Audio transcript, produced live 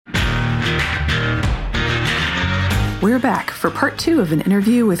We're back for part 2 of an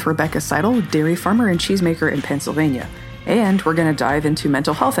interview with Rebecca Seidel, dairy farmer and cheesemaker in Pennsylvania. And we're going to dive into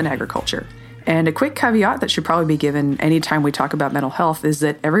mental health in agriculture. And a quick caveat that should probably be given anytime we talk about mental health is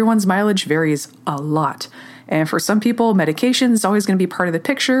that everyone's mileage varies a lot. And for some people, medication is always going to be part of the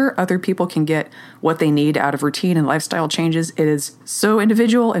picture. Other people can get what they need out of routine and lifestyle changes. It is so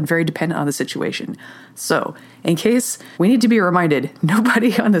individual and very dependent on the situation. So, in case we need to be reminded,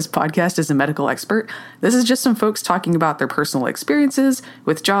 nobody on this podcast is a medical expert. This is just some folks talking about their personal experiences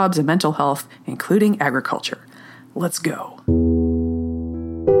with jobs and mental health, including agriculture. Let's go.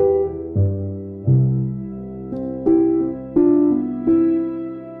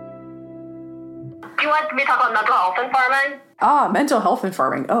 You want me to talk about mental health and farming? Mental health and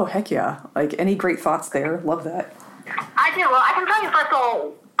farming. Oh, heck yeah. Like, any great thoughts there? Love that. I do. Well, I can tell you, first of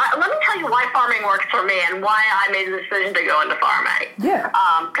all, let me tell you why farming works for me and why I made the decision to go into farming. Yeah.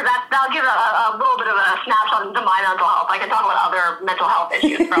 Because that'll give a little bit of a snapshot into my mental health. I can talk about other mental health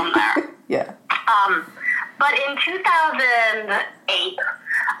issues from there. Yeah. But in 2008,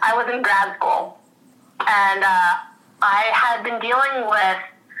 I was in grad school, and I had been dealing with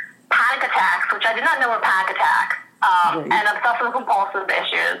panic attacks, which I did not know were panic attacks, and obsessive-compulsive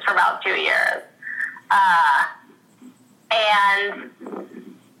issues for about 2 years. And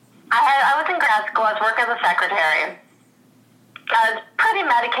I was in grad school. I was working as a secretary. I was pretty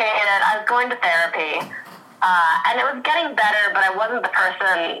medicated. I was going to therapy. And it was getting better, but I wasn't the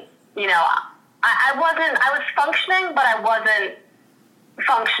person, I was functioning, but I wasn't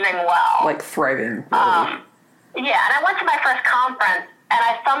functioning well. Like thriving. Yeah, and I went to my first conference, and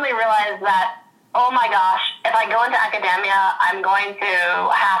I suddenly realized that, oh my gosh, if I go into academia, I'm going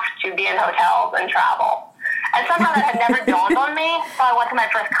to have to be in hotels and travel. And somehow that had never dawned on me, so I went to my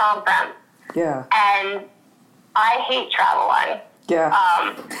first conference. Yeah. And I hate traveling. Yeah.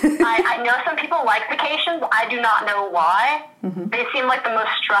 I know some people like vacations. I do not know why. Mm-hmm. They seem like the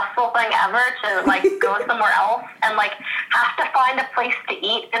most stressful thing ever to, go somewhere else and, have to find a place to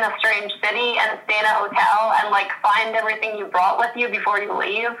eat in a strange city and stay in a hotel and, find everything you brought with you before you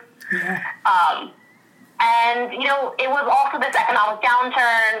leave. Yeah. And, it was also this economic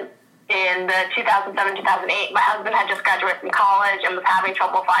downturn. In the 2007-2008, my husband had just graduated from college and was having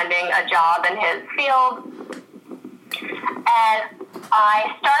trouble finding a job in his field. And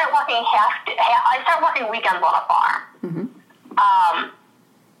I started working weekends on a farm. Mm-hmm.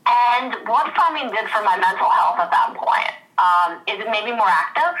 And what farming did for my mental health at that point is it made me more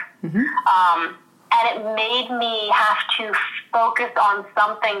active. Mm-hmm. And it made me have to focus on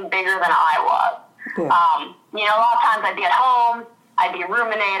something bigger than I was. Yeah. A lot of times I'd be at home, I'd be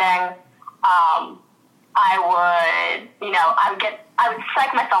ruminating. I would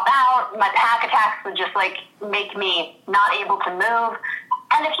psych myself out. My panic attacks would just make me not able to move.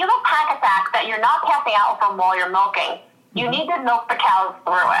 And if you have a panic attack that you're not passing out from while you're milking, you need to milk the cows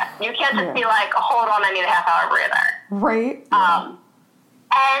through it. You can't just be like, hold on, I need a half-hour breather. Right. Yeah.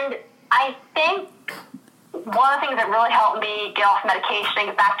 And I think one of the things that really helped me get off medication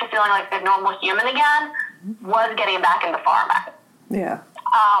and get back to feeling like a normal human again was getting back into farming. Yeah.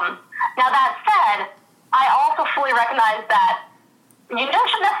 Now that said, I also fully recognize that you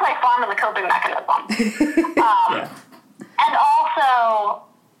don't necessarily farm as a coping mechanism. Yeah. And also,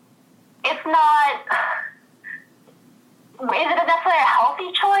 it's not, is it necessarily a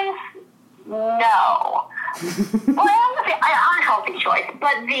healthy choice? No. Well, I don't say an unhealthy choice,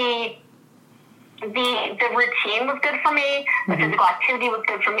 but the routine was good for me. The physical activity was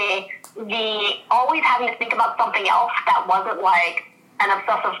good for me. The always having to think about something else that wasn't an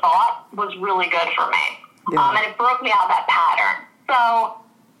obsessive thought was really good for me. Yeah. And it broke me out of that pattern. So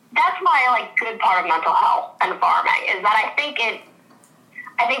that's my good part of mental health and farming is that I think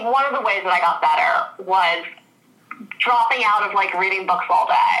one of the ways that I got better was dropping out of reading books all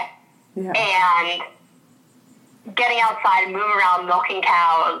day. Yeah. And getting outside, moving around, milking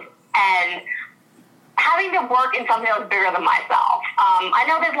cows, and having to work in something that was bigger than myself. I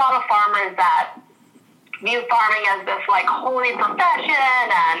know there's a lot of farmers that view farming as this holy profession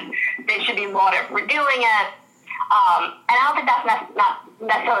and they should be lauded for doing it. And I don't think that's not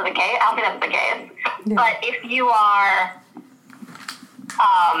necessarily the case. I don't think that's the case. Yeah. But if you are,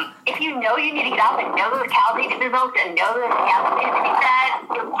 if you know you need to get out and know those cows need to be milked and know those cows need to be fed,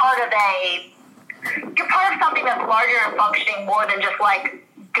 you're part of something that's larger and functioning more than just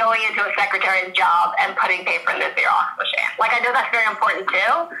going into a secretary's job and putting paper in the Xerox machine. I know that's very important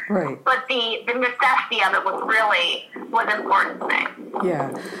too. Right. But the necessity of it was important to me. Yeah.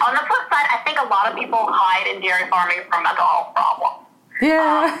 On the flip side, I think a lot of people hide in dairy farming from mental health problems.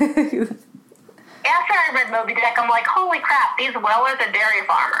 Yeah. After I read Moby Dick, I'm like, holy crap, these whalers are dairy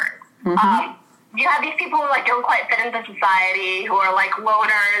farmers. Mm-hmm. you have these people who like don't quite fit into society, who are like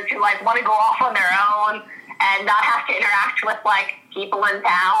loners, who like want to go off on their own and not have to interact with like people in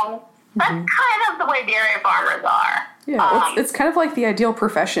town. That's kind of the way dairy farmers are. Yeah, it's kind of like the ideal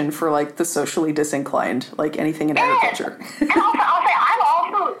profession for like the socially disinclined, like anything in agriculture. And also, I'll say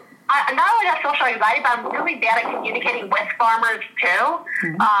not only have social anxiety, but I'm really bad at communicating with farmers too.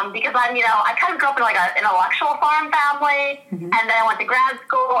 Because I kind of grew up in like an intellectual farm family, and then I went to grad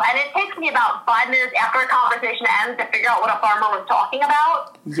school, and it takes me about 5 minutes after a conversation ends to figure out what a farmer was talking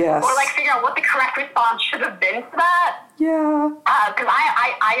about. Yes. Or like figure out what the correct response should have been to that. Yeah. Because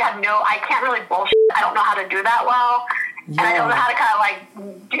I can't really bullshit. I don't know how to do that well. Yeah. And I don't know how to kind of like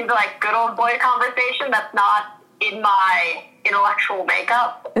do the like good old boy conversation that's not in my intellectual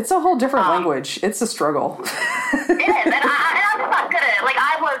makeup. It's a whole different language. It's a struggle. It is, and I'm just not good at it. Like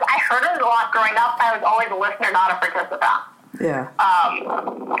I heard it a lot growing up. I was always a listener, not a participant. Yeah. But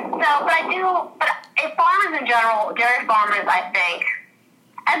farmers in general, dairy farmers, I think,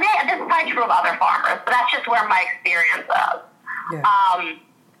 and this is probably true of other farmers, but that's just where my experience is. Yeah.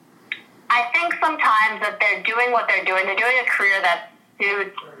 I think sometimes that they're doing what they're doing. They're doing a career that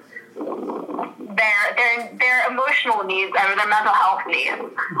suits their emotional needs and their mental health needs.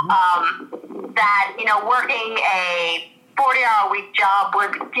 That working a 40-hour-a-week job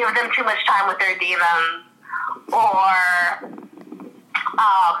would give them too much time with their demons, or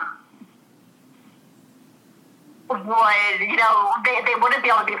they wouldn't be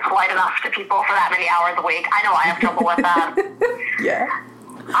able to be polite enough to people for that many hours a week. I know I have trouble with that. Yeah.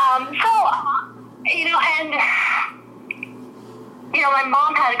 My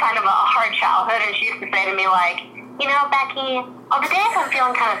mom had kind of a hard childhood, and she used to say to me, like, Becky, on the days I'm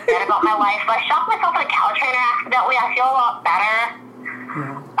feeling kind of sad about my life, if I shot myself in a cow trainer accidentally, I feel a lot better.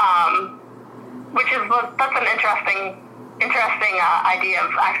 Yeah. That's an interesting idea of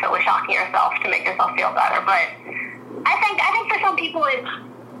accidentally shocking yourself to make yourself feel better. But I think for some people,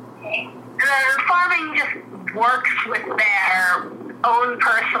 farming just works with their own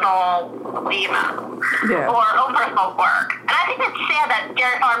personal demons or own personal quirk. And I think it's sad that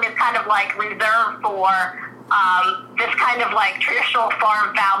dairy farming is kind of like reserved for this kind of like traditional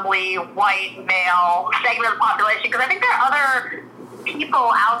farm family, white male segment of the population, because I think there are other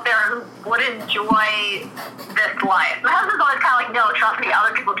people out there who would enjoy this life. My husband's always kind of like, no, trust me,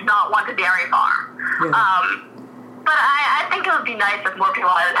 other people do not want to dairy farm. Yeah. But I think it would be nice if more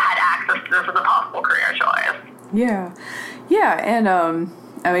people had access to this as a possible career choice. Yeah. Yeah, and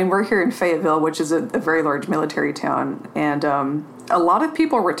we're here in Fayetteville, which is a very large military town, and a lot of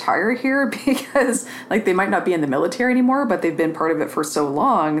people retire here because, like, they might not be in the military anymore, but they've been part of it for so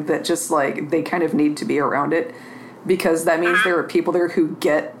long that just, like, they kind of need to be around it, because that means there are people there who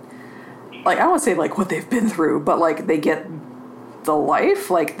get, like, I don't want to say, like, what they've been through, but, like, they get the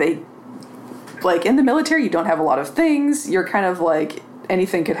life, like, in the military, you don't have a lot of things, you're kind of, like,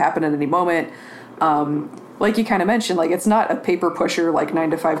 anything could happen at any moment, like you kind of mentioned, like, it's not a paper pusher, like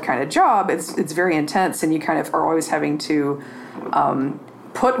 9-to-5 kind of job. It's very intense, and you kind of are always having to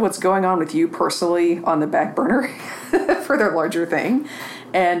put what's going on with you personally on the back burner for their larger thing.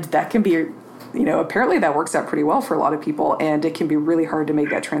 And that can be, apparently that works out pretty well for a lot of people, and it can be really hard to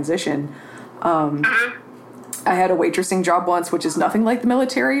make that transition. I had a waitressing job once, which is nothing like the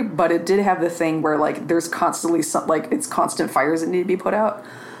military, but it did have the thing where, like, there's constantly it's constant fires that need to be put out.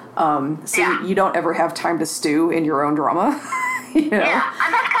 You don't ever have time to stew in your own drama. Yeah,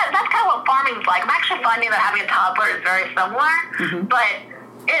 and that's kind of what farming's like. I'm actually finding that having a toddler is very similar, but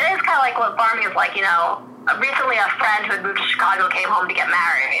it is kind of like what farming is like. Recently a friend who had moved to Chicago came home to get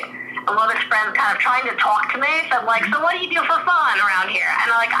married, and one of his friends kind of trying to talk to me said, like, so what do you do for fun around here?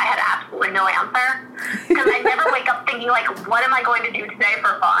 And I had absolutely no answer, because I never wake up thinking, like, what am I going to do today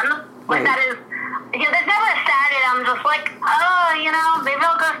for fun? Like, that is... there's never a Saturday I'm just like, maybe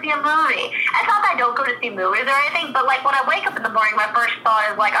I'll go see a movie. It's not that I don't go to see movies or anything, but, like, when I wake up in the morning, my first thought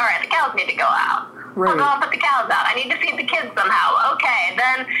is, like, all right, the cows need to go out. Right. I'll go and put the cows out. I need to feed the kids somehow. Okay,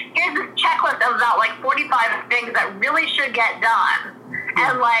 then here's this checklist of about, like, 45 things that really should get done.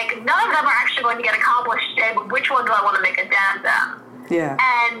 And, like, none of them are actually going to get accomplished today, but which one do I want to make a dent in? Yeah.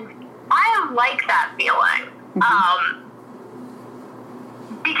 And I like that feeling.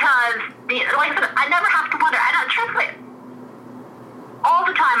 Because, like I said, I never have to wonder. Truthfully, all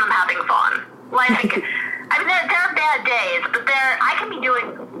the time I'm having fun. Like, there are bad days, but I can be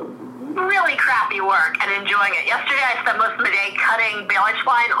doing really crappy work and enjoying it. Yesterday, I spent most of the day cutting bale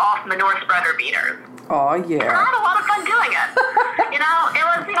twine off manure spreader beaters. Oh, yeah. And I had a lot of fun doing it. It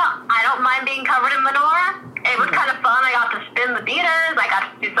was, I don't mind being covered in manure. It was kind of fun. I got to spin the beaters. I got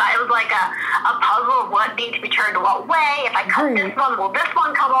to decide. It was like a puzzle of what needs to be turned what way. If I cut this one, will this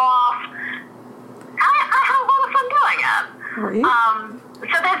one come off? Right.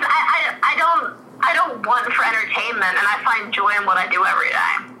 So there's, I don't want for entertainment, and I find joy in what I do every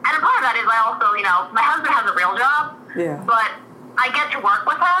day. And a part of that is I also, my husband has a real job, but I get to work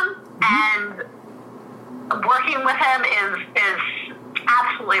with him, and working with him is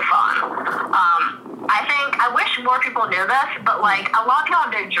absolutely fun. I wish more people knew this, but like a lot of people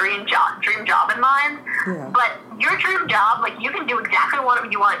have their dream job in mind. Yeah. But your dream job, like you can do exactly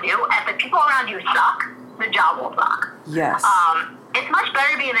what you want to do. If the people around you suck, the job will suck. Yes. It's much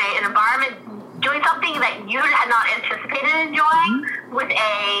better to be in an environment doing something that you had not anticipated enjoying with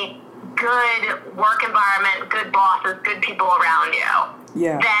a good work environment, good bosses, good people around you.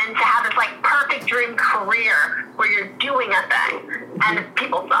 Yeah. Than to have this like perfect dream career where you're doing a thing and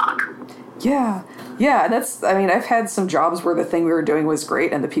people suck. Yeah. Yeah, I've had some jobs where the thing we were doing was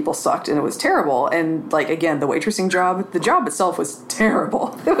great and the people sucked and it was terrible. And, like, again, the waitressing job, the job itself was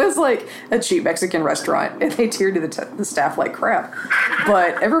terrible. It was like a cheap Mexican restaurant and they tiered to the staff like crap.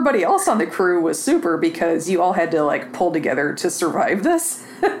 But everybody else on the crew was super because you all had to, like, pull together to survive this.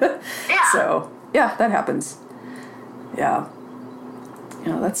 Yeah. So, yeah, that happens. Yeah.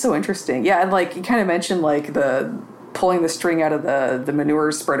 Yeah, that's so interesting. Yeah, and, like, you kind of mentioned, like, pulling the string out of the manure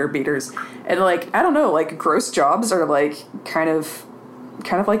spreader beaters, and like I don't know, like gross jobs are like kind of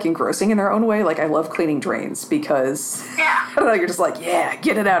like engrossing in their own way. Like I love cleaning drains because I don't know, you're just like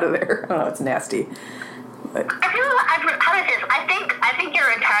get it out of there. I don't know, it's nasty. But I think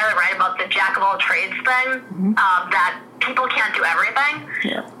you're entirely right about the jack of all trades thing. That people can't do everything.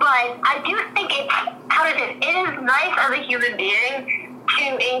 Yeah. But I do think it is nice as a human being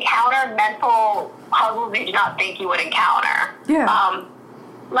to encounter mental puzzles you did not think you would encounter. Yeah.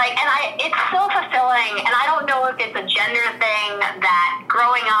 It's so fulfilling, and I don't know if it's a gender thing that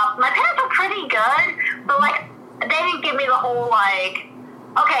growing up, my parents were pretty good, but like, they didn't give me the whole like,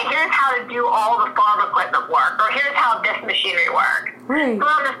 okay, here's how to do all the farm equipment work, or here's how this machinery works. Right. So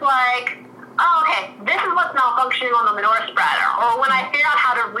I'm just like, oh, okay, this is what's malfunctioning on the manure spreader, or when I figure out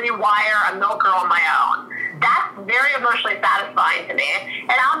how to rewire a milker on my own. That's very emotionally satisfying to me.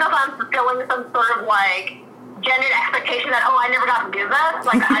 And I don't know if I'm fulfilling some sort of like gendered expectation that, I never got to do this.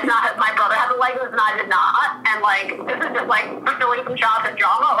 Like my brother had the Legos and I did not. And like, this is just like fulfilling some childhood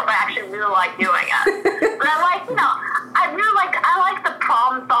drama, or if I actually really like doing it. But I like, I like the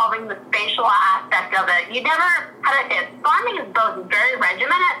problem solving, the spatial aspect of it. You never, farming is both very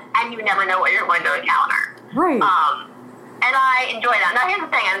regimented and you never know what you're going to encounter. Right. And I enjoy that. Now, here's the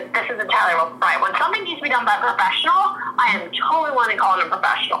thing, and this is entirely right. When something needs to be done by a professional, I am totally willing to call it a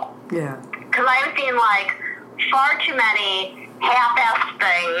professional. Yeah. Because I've seen, like, far too many half-assed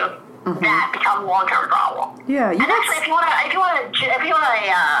things that become long-term problems. Yeah. And actually, if you want a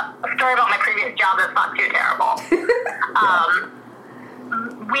story about my previous job that's not too terrible,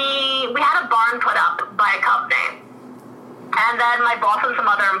 we had a barn put up by a company, and then my boss and some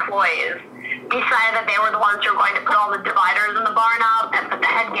other employees decided that they were the ones who were going to put all the dividers in the barn up and put the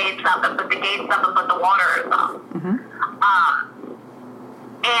head gates up and put the gates up and put the waters up.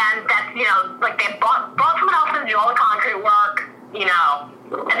 And that's, like they brought someone else to do all the concrete work, and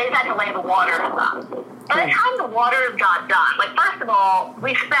they just had to lay the waters up. By the time the waters got done, like first of all,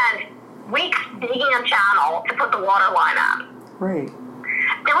 we spent weeks digging a channel to put the water line up. Right.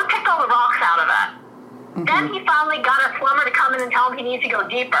 Then we picked all the rocks out of it. Then he finally got a plumber to come in and tell him he needs to go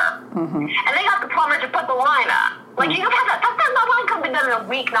deeper. And they got the plumber to put the line up. Like, you have that line could be done in a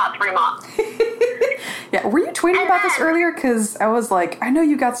week, not 3 months. Yeah, were you tweeting about this earlier? Because I was like, I know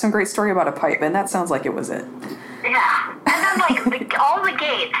you got some great story about a pipe, and that sounds like it was it. Yeah. And then, like, all the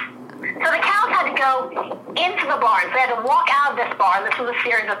gates. So the cows had to go into the barn. So they had to walk out of this barn. This was a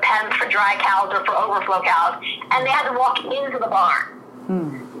series of pens for dry cows or for overflow cows. And they had to walk into the barn.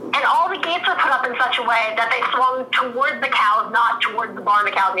 And all the gates were put up in such a way that they swung towards the cows, not towards the barn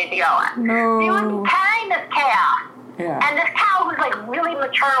the cows need to go in. No. So you would be carrying this calf. Yeah. And this cow was like really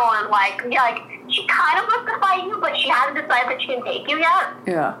maternal and like she kind of wants to fight you, but she hasn't decided that she can take you yet.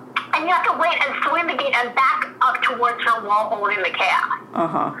 Yeah. And you have to wait and swing the gate and back up towards her while holding the calf.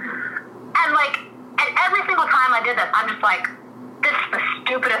 And every single time I did this, I'm just like, this is the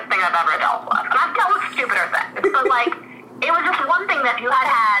stupidest thing I've ever dealt with. And I've dealt with stupider things. But like, it was just one thing that if you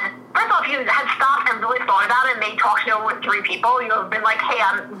had, first of all, if you had stopped and really thought about it and made talks over with 3 people, you would have been like, hey,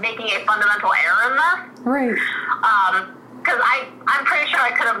 I'm making a fundamental error in this. Right. Because I'm pretty sure I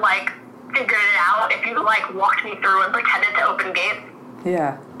could have, like, figured it out if you, like, walked me through and pretended to open gates.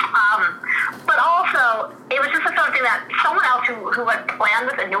 Yeah. But also, it was just a sort of thing that someone else who had planned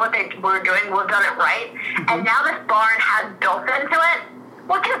this and knew what they were doing would have done it right. And now this barn has built into it.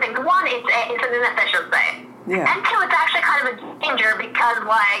 Well, 2 things. One, it's an inefficiency. Yeah. And 2, it's actually kind of a danger because,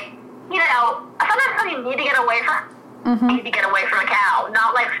 like, sometimes when you need to get away from you need to get away from a cow,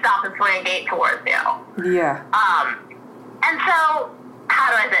 not like stop and swing a gate towards you. Yeah. And so, how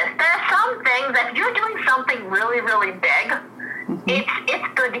do I say this? There are some things that if you're doing something really, really big, it's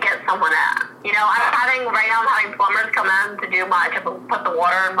good to get someone in. You know, I'm having plumbers come in to put the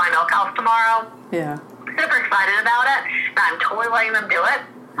water in my milk house tomorrow. Yeah. Super excited about it, and I'm totally letting them do it.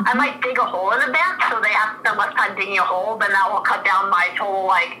 I might dig a hole in the back, so they have to spend less time digging a hole, then that will cut down my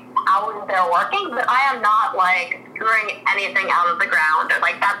total, hours they're working, but I am not, screwing anything out of the ground. Or,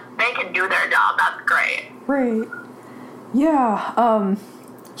 they can do their job. That's great. Right. Yeah. Oh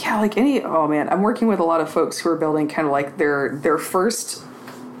man, I'm working with a lot of folks who are building kind of their first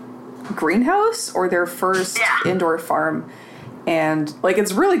greenhouse or their first indoor farm. And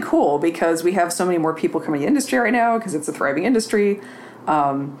it's really cool because we have so many more people coming to the industry right now because it's a thriving industry.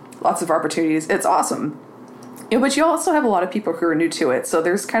 Lots of opportunities. It's awesome. But you also have a lot of people who are new to it. So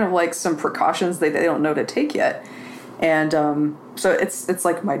there's kind of some precautions they don't know to take yet. And so it's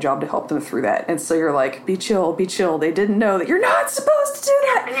my job to help them through that. And so you're be chill, be chill. They didn't know that you're not supposed to do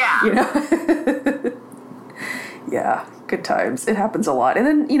that. Yeah. Yeah, good times. It happens a lot. And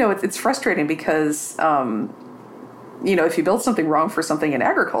then, it's frustrating because, if you build something wrong for something in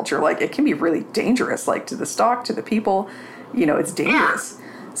agriculture, it can be really dangerous, to the stock, to the people, it's dangerous. Yeah.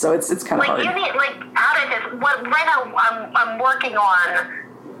 So it's kind of hard. Right now I'm working on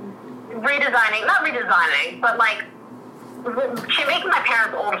not redesigning, but making my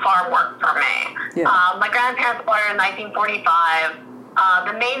parents' old farm work for me. Yeah. My grandparents bought it in 1945.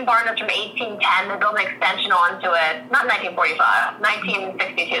 The main barn is from 1810. They built an extension onto it. Not 1945.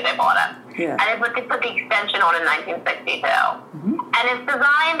 1962 they bought it. Yeah. And they put the extension on in 1962. And it's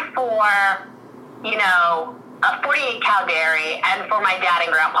designed for, a 48 cow dairy and for my dad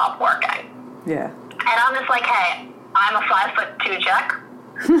and grandpa working. Yeah. And I'm just hey, I'm a 5'2" chick.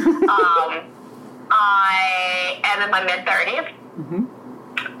 I am in my mid-30s.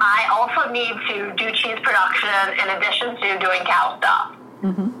 I also need to do cheese production in addition to doing cow stuff.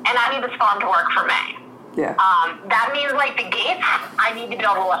 And I need this farm to work for me. Yeah. That means, the gates, I need to be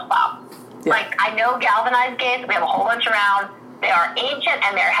able to lift up. Yeah. I know galvanized gates. We have a whole bunch around. They are ancient,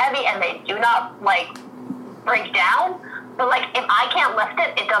 and they're heavy, and they do not, break down. But, if I can't lift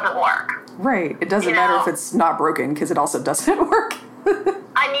it, it doesn't work. Right. It doesn't matter if it's not broken, because it also doesn't work.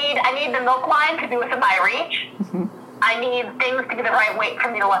 I need the milk line to be within my reach. I need things to be the right weight for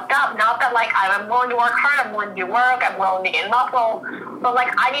me to lift up. Not that, I'm willing to work hard, I'm willing to do work, I'm willing to gain muscle, but,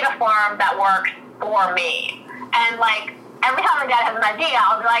 I need a farm that works for me. And, every time my dad has an idea,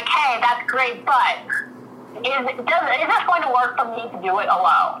 I'll be hey, that's great, but is this going to work for me to do it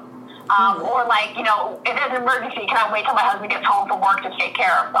alone? Or, if there's an emergency, can I wait till my husband gets home from work to take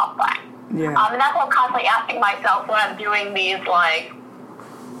care of something? Yeah. And that's what I'm constantly asking myself when I'm doing these,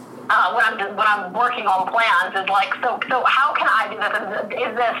 when I'm working on plans is so how can I do this?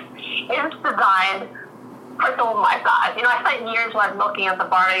 Is this designed for someone my size? I spent years when I was looking at the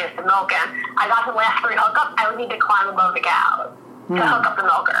barn I used to milk in. I got to the last 3 hookups, I would need to climb above the cows to hook up the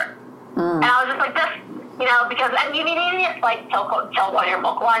milker. And I was just this, because you need a slight tilt on your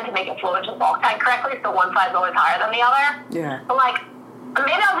milk line to make it flow into the bulk tank correctly, so one side's always higher than the other. Yeah. But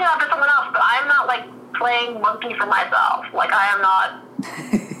maybe I'll do that for someone else, but I'm not playing monkey for myself. I am not.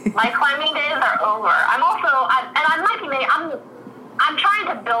 My climbing days are over. I'm trying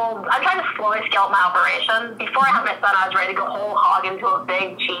to slowly scale up my operation. Before I had my son, I was ready to go whole hog into a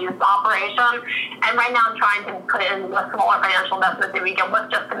big cheese operation. And right now I'm trying to put in a smaller financial investment that we can with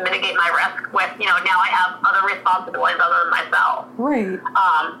just to mitigate my risk with, now I have other responsibilities other than myself. Right.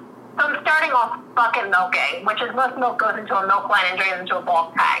 So I'm starting off bucket milking, which is most milk goes into a milk line and drains into a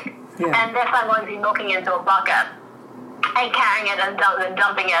bulk tank. Yeah. And this I'm going to be milking into a bucket and carrying it and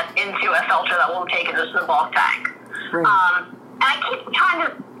dumping it into a filter that will take it into the bulk tank. Right. And I keep trying to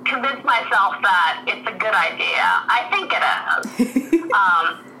convince myself that it's a good idea. I think it is.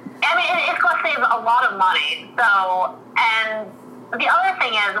 It's going to save a lot of money. So, and the other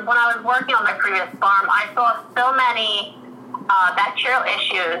thing is, when I was working on my previous farm, I saw so many bacterial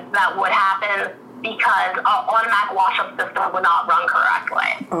issues that would happen because our automatic wash-up system would not run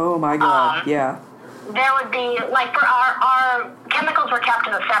correctly. Oh my God, yeah. There would be, for our chemicals were kept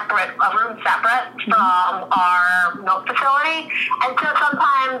in a room separate from our milk facility. And so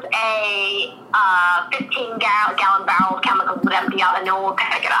sometimes a 15-gallon barrel of chemicals would empty out and no one would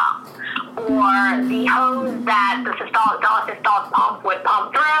pick it up. Or the hose that the systolic pump would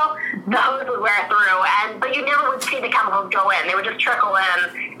pump through, the hose would wear through. But you never would see the chemicals go in. They would just trickle in.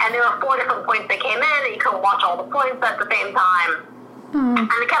 And there were 4 different points that came in, and you couldn't watch all the points at the same time. And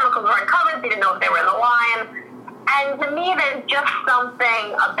the chemicals weren't covered, so you didn't know if they were in the line. And to me, there's just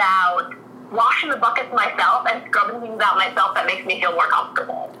something about washing the buckets myself and scrubbing things out myself that makes me feel more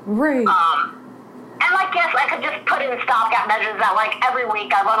comfortable. Right. And like, yes, I could just put in stopgap measures that, like, every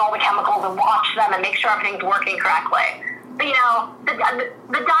week I run all the chemicals and watch them and make sure everything's working correctly. But, you know,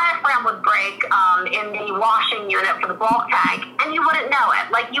 the diaphragm would break in the washing unit for the bulk tank, and you wouldn't know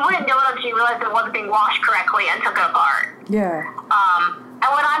it. Like, you wouldn't know it until you realized it wasn't being washed correctly and took it apart. Yeah. And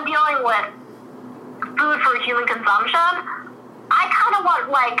when I'm dealing with food for human consumption, I kind of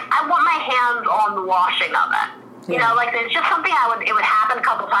want, like, I want my hands on the washing of it. You know, like, there's just something it would happen a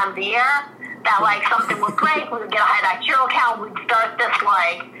couple times a year that, like, something would break, we would get a high bacterial count, we'd start this,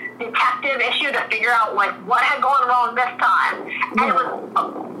 like, detective issue to figure out, like, what had gone wrong this time. And it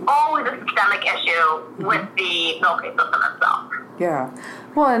was always a systemic issue with the milking system itself. Yeah.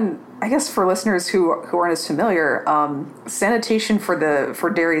 Well, and I guess for listeners who aren't as familiar, sanitation for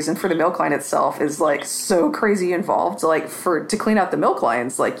dairies and for the milk line itself is, like, so crazy involved. Like, to clean out the milk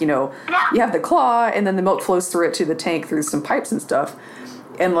lines, like, you know, you have the claw and then the milk flows through it to the tank through some pipes and stuff.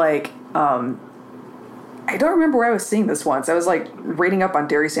 And, like, I don't remember where I was seeing this once. I was, like, reading up on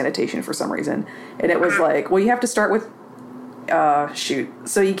dairy sanitation for some reason. And it was like, well, you have to start with,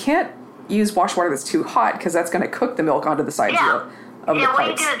 so you can't use wash water that's too hot because that's going to cook the milk onto the sides of the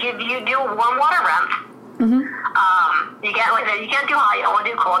pipes. What you do is you do warm water rinse. You get, like, you can't do hot, you don't want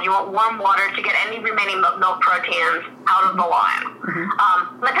to do cold. You want warm water to get any remaining milk proteins out of the line.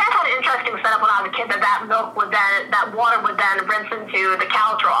 My parents had an interesting setup when I was a kid that water would then rinse into the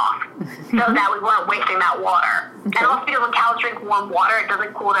cow trough so that we weren't wasting that water. And also because when cows drink warm water, it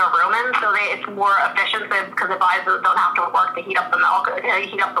doesn't cool their rumen, so it's more efficient because the visors don't have to work to heat up the milk, to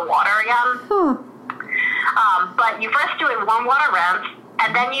heat up the water again. But you first do a warm water rinse,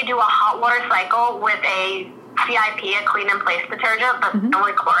 and then you do a hot water cycle with a CIP, a clean in place detergent that's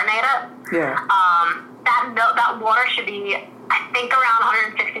only chlorinated. Yeah. That water should be, I think,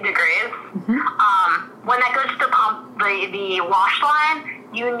 around 160 degrees. When that goes to the pump, the wash line,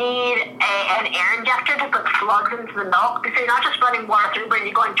 you need an air injector to put slugs into the milk. So you're not just running water through, but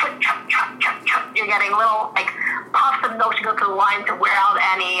you're going chug, chug, chug, chug, chug. You're getting little, like, puffs of milk to go through the line to wear out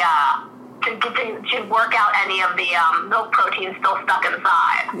any to work out any of the milk proteins still stuck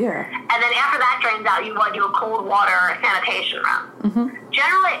inside. Yeah. And then after that drains out, you want to do a cold water sanitation rinse.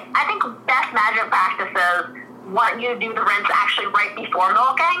 Generally, I think best magic practices want you to do the rinse actually right before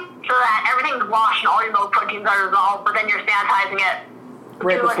milking so that everything's washed and all your milk proteins are dissolved, but then you're sanitizing it.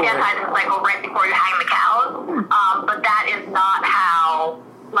 Do a sanitizing cycle right before you hang the cows. But that is not how,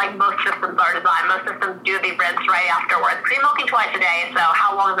 like, most systems are designed. Most systems do the rinse right afterwards. Pre-milking twice a day, so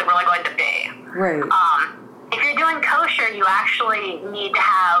how long is it really going to be? Right. If you're doing kosher, you actually need to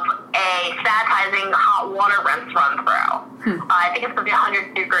have a sanitizing hot water rinse run through. I think it's supposed to be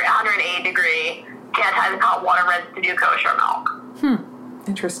 180 degree sanitizing hot water rinse to do kosher milk.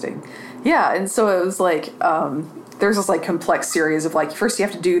 Interesting. Yeah, and so it was like, there's this, like, complex series of, like, first you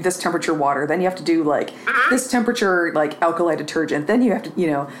have to do this temperature water, then you have to do, like, this temperature, like, alkali detergent, then you have to, you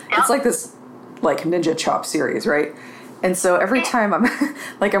know, it's like this, like, ninja chop series, right? And so every time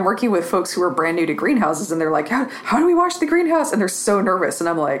I'm working with folks who are brand new to greenhouses and they're like, how do we wash the greenhouse? And they're so nervous. And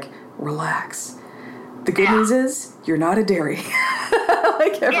I'm like, relax. The good news is you're not a dairy.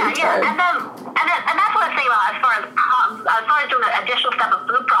 Like, every time. And that's what I'm saying about as far as doing an additional step of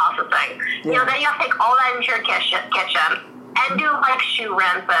food processing. You know, then you have to take all that into your kitchen and do, like, shoe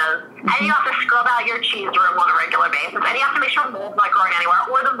rinses, and you have to scrub out your cheese room on a regular basis, and you have to make sure mold's not growing anywhere,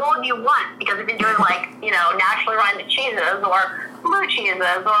 or the mold you want, because if you're doing, like, you know, naturally rinded cheeses, or blue cheeses,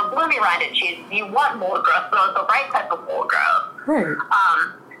 or bloomy rinded cheeses, you want mold growth, so it's the right type of mold growth. Right.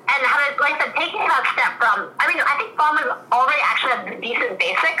 And how to, like I said, taking that step from, I mean, I think farmers already actually have the decent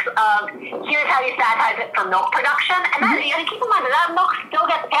basics of, here's how you sanitize it for milk production, and that, you gotta keep in mind that milk still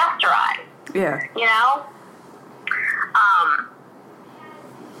gets pasteurized. Yeah. You know?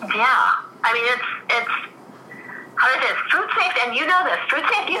 I mean, it's how is it? Food safety, and you know this, food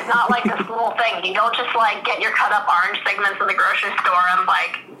safety is not like this little thing. You don't just, like, get your cut up orange segments in the grocery store and,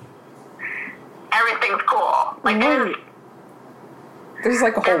 like, everything's cool. Like, there's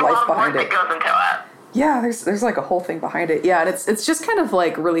like a whole life behind it. That goes into it. Yeah, there's like a whole thing behind it. Yeah, and it's just kind of,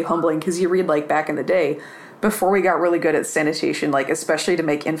 like, really humbling because you read, like, back in the day, before we got really good at sanitation, like, especially to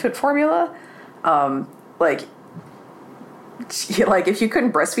make infant formula, like, if you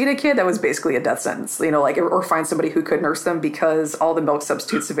couldn't breastfeed a kid, that was basically a death sentence, you know, like, or find somebody who could nurse them, because all the milk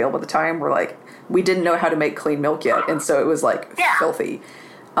substitutes available at the time were, like, we didn't know how to make clean milk yet, and so it was, like, filthy.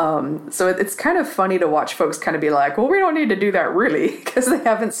 So it's kind of funny to watch folks kind of be like, well, we don't need to do that really, because they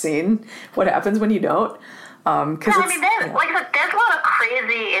haven't seen what happens when you don't. I mean, there's a lot of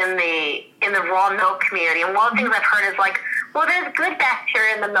crazy in the raw milk community, and one of the things I've heard is, like, well, there's good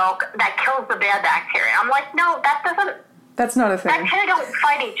bacteria in the milk that kills the bad bacteria. I'm like, no, that doesn't. That's not a thing. Bacteria don't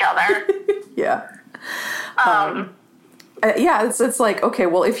fight each other. Yeah. Yeah, it's like, okay,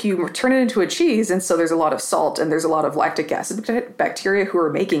 well, if you turn it into a cheese, and so there's a lot of salt and there's a lot of lactic acid bacteria who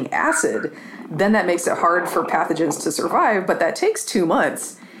are making acid, then that makes it hard for pathogens to survive, but that takes 2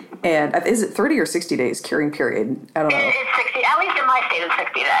 months. And is it 30 or 60 days curing period? I don't know. It's 60, at least in my state, it's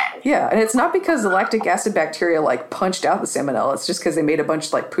 60 days. Yeah, and it's not because the lactic acid bacteria, like, punched out the salmonella. It's just because they made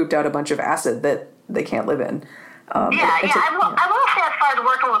pooped out a bunch of acid that they can't live in. I will say, as far as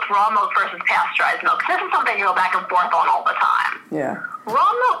working with raw milk versus pasteurized milk, this is something you go back and forth on all the time. Yeah.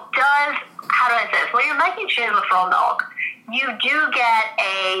 Raw milk does, how do I say this? When you're making cheese with raw milk, you do get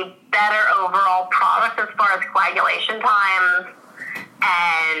a better overall product as far as coagulation times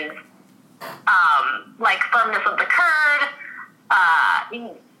and, firmness of the curd.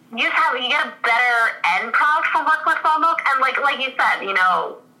 You get a better end product from working with raw milk, and like you said,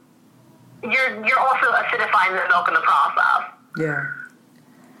 you're also acidifying the milk in the process. Yeah.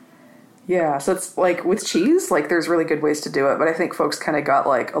 Yeah, so it's like with cheese, like there's really good ways to do it, but I think folks kind of got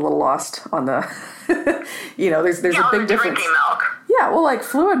like a little lost on the, there's a big difference. Drinking milk. Yeah, well, like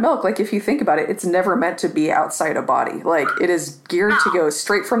fluid milk, like if you think about it, it's never meant to be outside a body. Like it is geared to go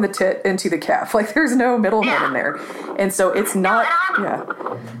straight from the tit into the calf. Like there's no middleman in there, and so it's not.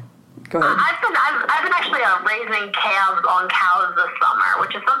 Go ahead. I've been actually raising calves on cows this summer,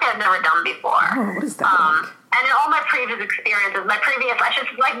 which is something I've never done before. Oh, what is that like? And in all my previous experiences, the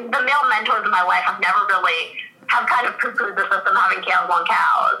male mentors in my life have kind of poo-pooed the system having calves on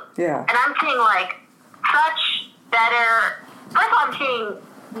cows. Yeah. And I'm seeing such better. First of all, I'm seeing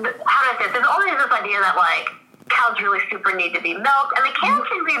how do I say this? There's always this idea that cows really super need to be milked, and the calves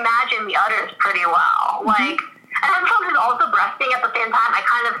can reimagine the udders pretty well. And I'm sometimes also breastfeeding at the same time. I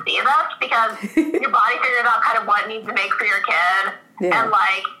kind of see this because your body figures out kind of what it needs to make for your kid. Yeah. And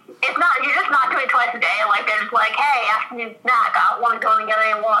it's not, you're just not doing it twice a day. They're just hey, afternoon snack, I don't want to go and get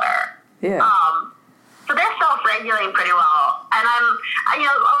any water. Yeah. So they're self-regulating pretty well. And like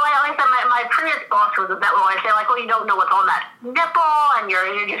I said, my previous boss was that would always say you don't know what's on that nipple, and you're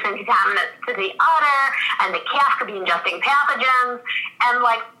introducing contaminants to the udder, and the calf could be ingesting pathogens, and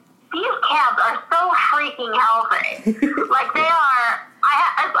these calves are so freaking healthy. They are. I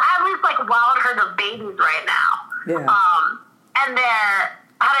have at least wild herd of babies right now. Yeah. And they're.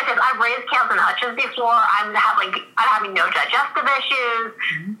 How do I say this? I've raised calves in hutches before. I'm having no digestive issues.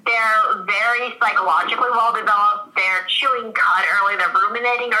 Mm-hmm. They're very psychologically well developed. They're chewing cud early. They're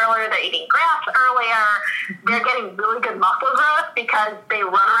ruminating earlier. They're eating grass earlier. Mm-hmm. They're getting really good muscle growth because they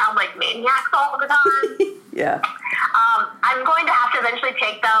run around like maniacs all the time. Yeah. I'm going to have to eventually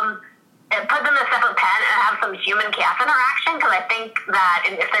take them and put them in a separate pen and have some human-calf interaction, because I think that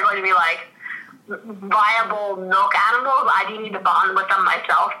if they're going to be viable milk animals, I do need to bond with them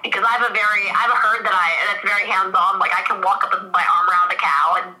myself, because I have a herd that's very hands-on. I can walk up with my arm around a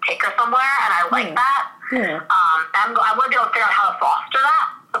cow and take her somewhere, and I like that. Yeah. I want to be able to figure out how to foster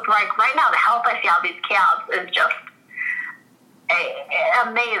that. But right now, the health I see out of these calves is just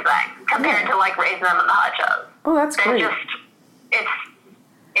amazing compared to raising them in the hutches. Oh, that's great. I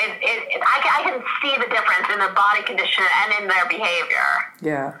can see the difference in their body condition and in their behavior.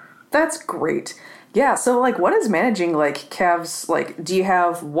 Yeah, that's great. Yeah, so what is managing calves? Do you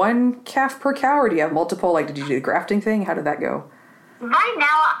have one calf per cow, or do you have multiple? Did you do the grafting thing? How did that go? Right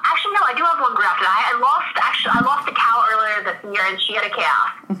now, actually, no, I do have one grafted. I lost a cow earlier this year, and she had a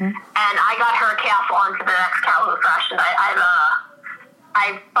calf, mm-hmm. and I got her calf onto the next cow who fresh, and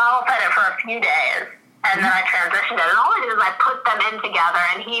I bottle fed it for a few days. And then I transitioned it. And all I did is I put them in together,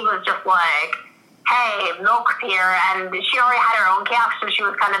 and he was just hey, milk's here. And she already had her own calf, so she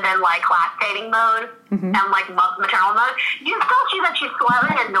was kind of in lactating mode, mm-hmm. and maternal mode. You still see that she's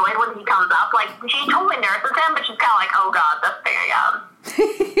slightly annoyed when he comes up. She totally nurses him, but she's kind of oh God, this thing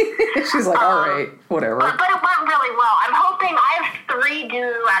again. She's all right, whatever. But it went really well. I'm hoping I have 3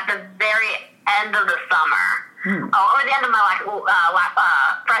 due at the very end of the summer. Or the end of my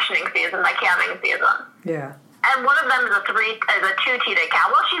freshening season, my calving season. Yeah. And one of them is a 2-teated cow.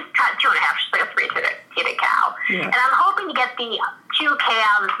 Well, she's 2.5. She's a 3-teated cow. Yeah. And I'm hoping to get the 2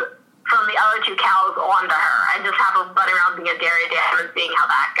 calves from the other 2 cows onto her and just have her running around being a dairy dam and seeing how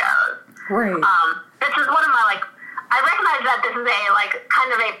that goes. Right. This is one of my I recognize that this is a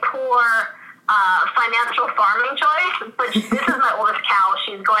kind of a poor financial farming choice, but this is my oldest cow.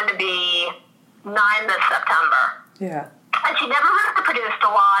 She's going to be 9 this September. Yeah. And she never really produced a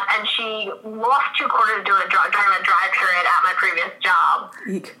lot, and she lost 2 quarters during a dry period at my previous job.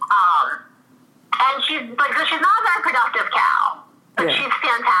 Eek. And she's not a very productive cow. But Yeah. she's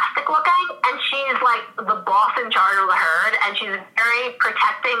fantastic looking, and she's like the boss in charge of the herd, and she's very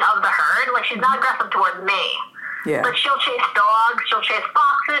protecting of the herd. Like, she's not aggressive towards me. Yeah. But she'll chase dogs, she'll chase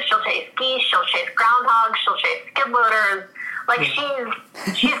foxes, she'll chase geese, she'll chase groundhogs, she'll chase skid loaders. Like,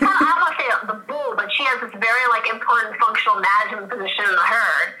 she's kind of, I don't want to say the bull, but she has this very, like, important functional management position in the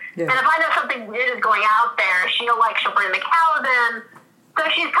herd. Yeah. And if I know something weird is going out there, she'll bring the cows in. So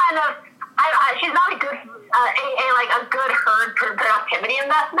she's kind of, she's not a good, a good herd productivity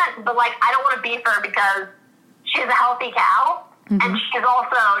investment, but, like, I don't want to beef her because she's a healthy cow. And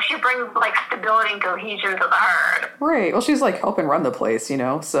she brings, like, stability and cohesion to the herd. Right. Well, she's, like, helping run the place, you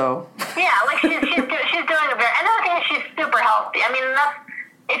know, so. Yeah, like, she's doing a very, another thing is she's super healthy. I mean, that's,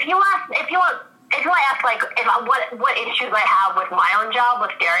 if you ask, like, what issues I have with my own job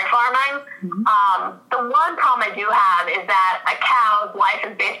with dairy farming, the one problem I do have is that a cow's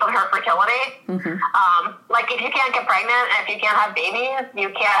life is based on her fertility. Like, if you can't get pregnant and if you can't have babies, you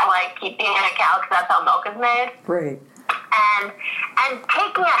can't, like, keep being a cow because that's how milk is made. Right. And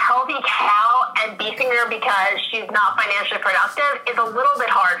taking a healthy cow and beefing her because she's not financially productive is a little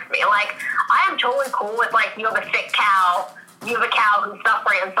bit hard for me. Like, I am totally cool with, like, you have a sick cow, you have a cow who's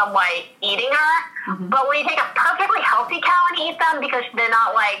suffering in some way eating her. But when you take a perfectly healthy cow and eat them because they're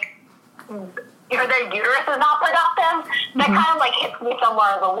not, like, their uterus is not productive, that kind of, like, hits me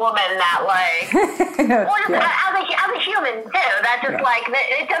somewhere as a woman that, like, or just as a human, too, that just, like,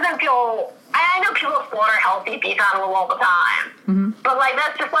 it doesn't feel, I know people slaughter healthy beef animals all the time, but, like,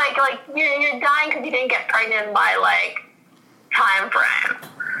 that's just, like you're dying because you didn't get pregnant by, like, time frame.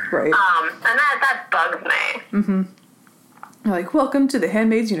 Right. And that bugs me. You're like, welcome to the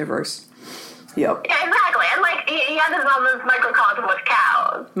Handmaid's universe. Yep. Yeah, exactly. And, like, you have this microcosm with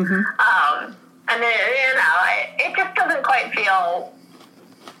cows. And then, you know, it just doesn't quite feel,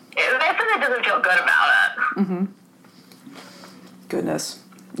 it doesn't feel good about it. Goodness.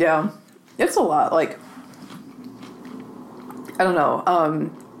 Yeah. It's a lot. Like, I don't know.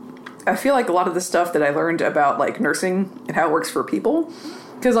 I feel like a lot of the stuff that I learned about, like, nursing and how it works for people,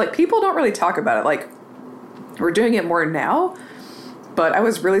 because, like, people don't really talk about it. Like, we're doing it more now, but I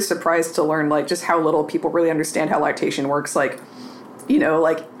was really surprised to learn, like, just how little people really understand how lactation works. Like, you know,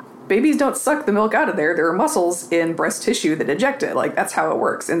 like, babies don't suck the milk out of there. There are muscles in breast tissue that eject it. Like, that's how it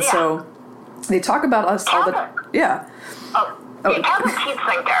works. And so they talk about us all the... Yeah. Cows are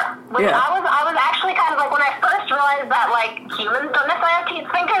cheesemaker. I was actually kind of like, when I first realized that, like, humans don't necessarily have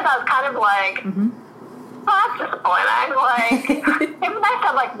cheesemakers, I was kind of like, oh, that's disappointing. Like, it'd be nice to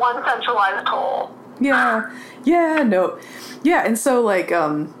have, like, one centralized tool. Yeah, and so, like,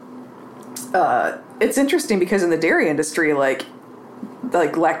 it's interesting because in the dairy industry, like,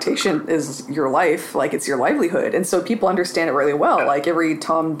 lactation is your life, like, it's your livelihood, and so people understand it really well. Like, every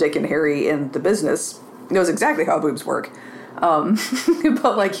Tom, Dick, and Harry in the business knows exactly how boobs work.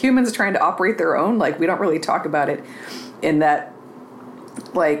 But, like, humans trying to operate their own, like, we don't really talk about it in that,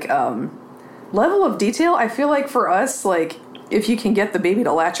 like, level of detail. I feel like for us, like, if you can get the baby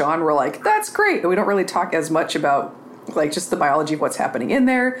to latch on, we're like, that's great. And we don't really talk as much about, like, just the biology of what's happening in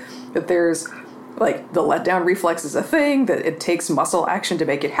there, that there's, like, the letdown reflex is a thing, that it takes muscle action to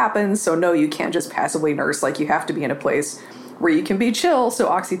make it happen. So no, you can't just passively nurse. Like, you have to be in a place where you can be chill so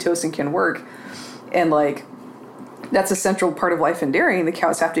oxytocin can work. And, like, that's a central part of life in dairying. The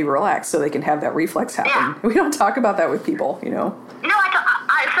cows have to be relaxed so they can have that reflex happen. Yeah. We don't talk about that with people, you know? No,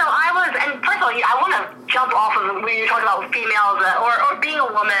 so I was, and first of all, I want to jump off of when you talked about females or being a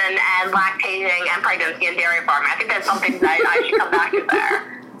woman and lactating and pregnancy and dairy farming. I think that's something that I should come back to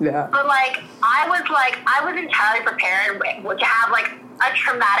there. Yeah. But, like, I was entirely prepared to have, like, a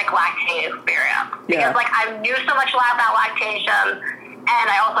traumatic lactating experience. Because, like, I knew so much about lactation. And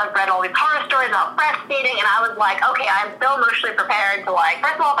I also read all these horror stories about breastfeeding, and I was like, okay, I'm so emotionally prepared to, like,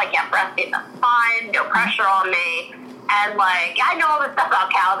 first of all, if I can't breastfeed, that's fine, no pressure on me. And, like, I know all this stuff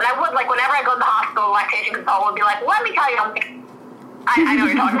about cows, and I would, like, whenever I go to the hospital, the lactation consultant would be like, let me tell you, I'm like, I know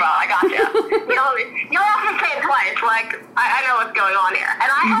what you're talking about, I got you. You don't have to say it twice, like, I know what's going on here. And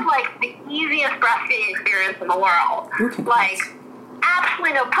I had, like, the easiest breastfeeding experience in the world. Like,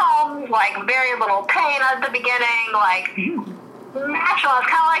 absolutely no problems, like, very little pain at the beginning, like... Natural.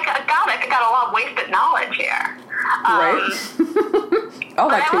 It's kind of like, God, I got a lot of wasted knowledge here. Right. All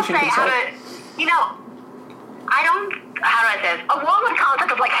but I will say, how do I say this? Along with the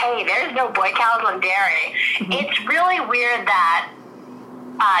concept of, like, hey, there's no boy cows on dairy, it's really weird that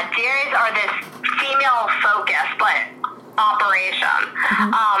dairies are this female-focused, but operation.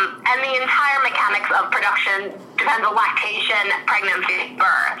 And the entire mechanics of production depends on lactation, pregnancy,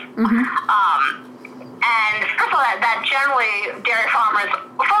 birth. And first of all, that generally dairy farmers,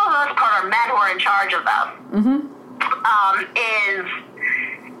 for the most part, are men who are in charge of them.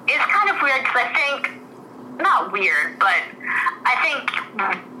 is kind of weird because I think, not weird, but I think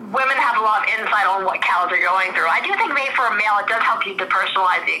women have a lot of insight on what cows are going through. I do think maybe for a male it does help you to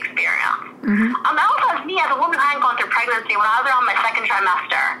personalize the experience. Also, as me, as a woman, I had gone through pregnancy when I was around my second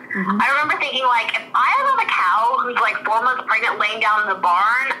trimester. I remember thinking, like, if I have a cow who's like 4 months pregnant laying down in the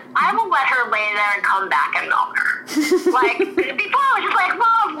barn, I will let her lay there and come back and milk her. Like, before I was just like,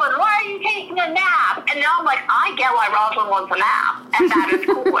 Rosalind, why are you taking a nap? And now I'm like, I get why Rosalind wants a nap, and that is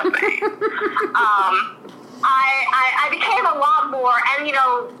cool with me. I became a lot more, and you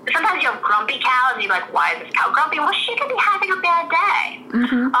know, sometimes you have grumpy cows, and you're like, why is this cow grumpy? Well, she could be having a bad day.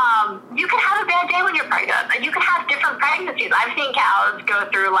 You can have a bad day when you're pregnant, and you can have different pregnancies. I've seen cows go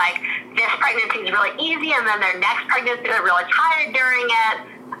through, like, this pregnancy is really easy, and then their next pregnancy, they're really tired during it.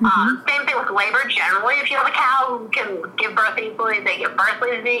 Same thing with labor generally. If you have a cow who can give birth easily, they give birth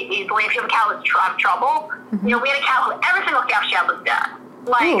easily. If you have a cow that's trouble, you know, we had a cow who every single calf she had was dead.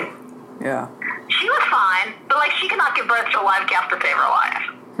 Like, yeah. She was fine, but like she could not give birth to a live calf to save her life.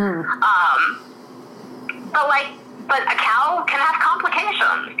 But a cow can have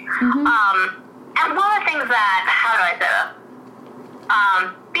complications. And one of the things that, how do I say this?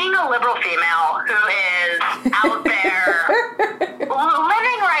 Being a liberal female who is out there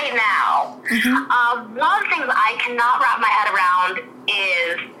living right now, one of the things I cannot wrap my head around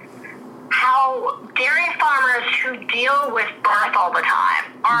is how dairy farmers who deal with birth all the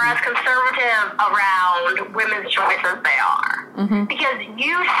time are as conservative around women's choice as they are. Because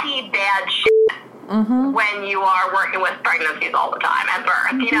you see bad shit when you are working with pregnancies all the time and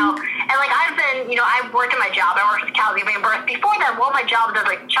birth, you know? And like I've been, you know, I've worked in my job, I worked with cows giving birth. Before that, one of my jobs as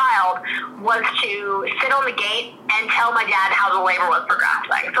a child was to sit on the gate and tell my dad how the labor was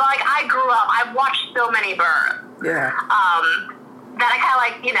progressing. So like I grew up, I've watched so many births. Yeah. That I kind of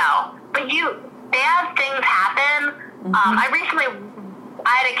like, you know, but bad things happen. I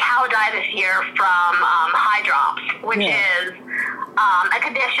had a cow die this year from high drops, which is a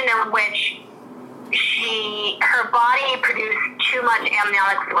condition in which her body produced too much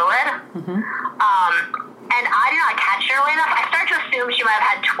amniotic fluid. And I did not catch it early enough. I started to assume she might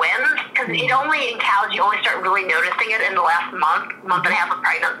have had twins, because in cows, you only start really noticing it in the last month and a half of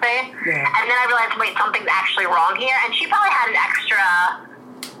pregnancy. And then I realized, wait, something's actually wrong here. And she probably had an extra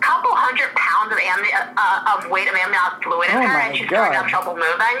couple 100 pounds of weight of amniotic fluid in her, and she started to have trouble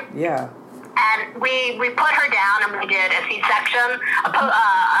moving. And we put her down, and we did a C-section, a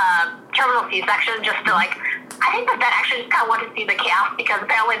terminal C-section, just to like, I think that actually just kind of wanted to see the calf, because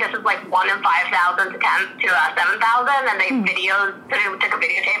apparently this is like 1 in 5,000 to 7,000, and they took a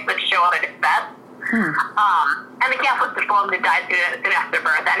videotape that showed what it said. And the calf was deformed and died soon after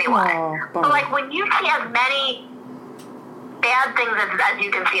birth anyway. But like when you see as many bad things as you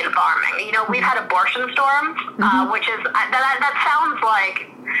can see in farming, you know, we've had abortion storms, which is, that sounds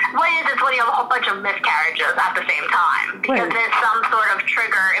like, what it is when you have a whole bunch of miscarriages at the same time, because there's some sort of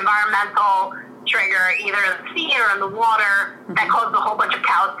trigger, environmental trigger, either in the sea or in the water, that causes a whole bunch of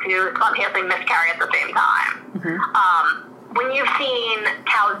cows to spontaneously miscarry at the same time. When you've seen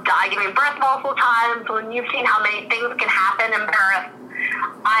cows die giving birth multiple times, when you've seen how many things can happen in birth,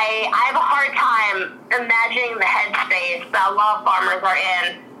 I have a hard time imagining the headspace that a lot of farmers are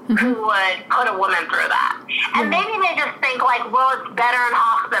in who would put a woman through that. And maybe they just think like, well, it's better in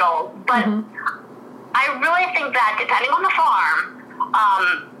hospitals. But I really think that depending on the farm,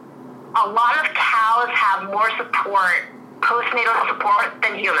 a lot of cows have more support, postnatal support,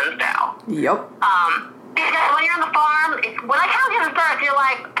 than humans do. Because when you're on the farm, when a cow gives birth, you're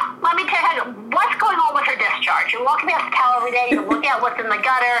like, let me tell you, what's going on with her discharge? You're walking past the cow every day, you're looking at what's in the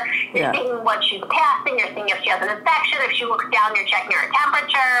gutter, you're seeing what she's passing, you're seeing if she has an infection, if she looks down, you're checking her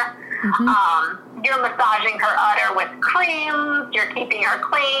temperature, you're massaging her udder with creams, you're keeping her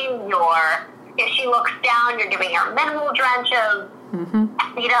clean, if she looks down, you're giving her mineral drenches.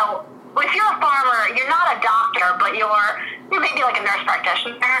 You know, if you're a farmer, you're not a doctor, but you're maybe like a nurse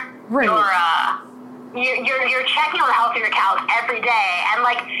practitioner. You're checking on the health of your cows every day, and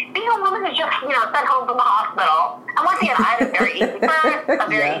like being a woman is just, you know, sent home from the hospital. And once again, I had a very easy birth, a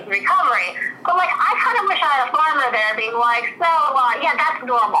very easy recovery. But like, I kind of wish I had a farmer there being like, so yeah, that's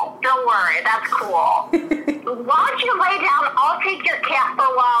normal. Don't worry, that's cool. Why don't you lay down? I'll take your calf for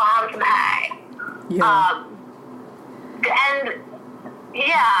a while, have some hay.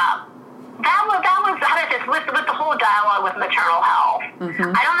 That was how does this with the whole dialogue with maternal health.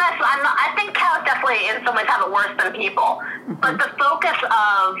 I think cows definitely in some ways have it worse than people, but the focus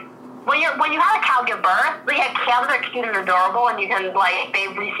of when you have a cow give birth, cows are cute and adorable, and you can they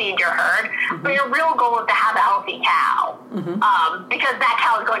reseed your herd. Mm-hmm. But your real goal is to have a healthy cow, because that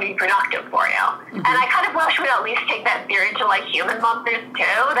cow is going to be productive for you. Mm-hmm. And I kind of wish we'd at least take that theory to human mothers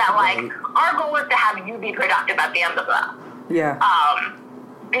too. That our goal is to have you be productive at the end of that. Yeah.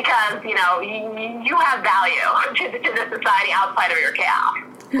 Because you have value to the society outside of your cow.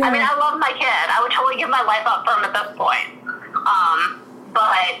 Yeah. I mean, I love my kid. I would totally give my life up for him at this point.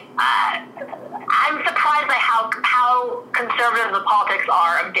 But I'm surprised by how conservative the politics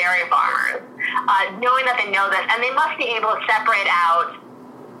are of dairy farmers, knowing that they know this, and they must be able to separate out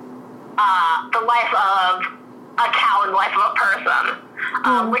the life of a cow and the life of a person,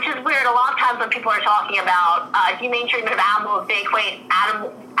 which is weird. A lot of times when people are talking about humane treatment of animals, they equate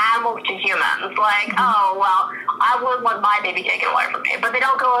animals to humans. Oh, well, I wouldn't want my baby taken away from me. But they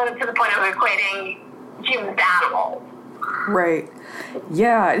don't go to the point of equating humans to animals. Right.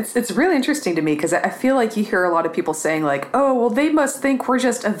 Yeah, it's really interesting to me because I feel like you hear a lot of people saying oh, well, they must think we're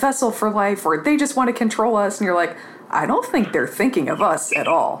just a vessel for life, or they just want to control us. And you're like, I don't think they're thinking of us at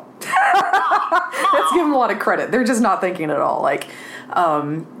all. Let's give them a lot of credit. They're just not thinking at all.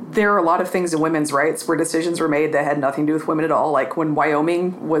 There are a lot of things in women's rights where decisions were made that had nothing to do with women at all. Like when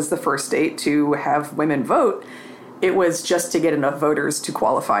Wyoming was the first state to have women vote, it was just to get enough voters to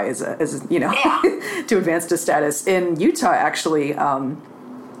qualify as to advance to status. In Utah, actually,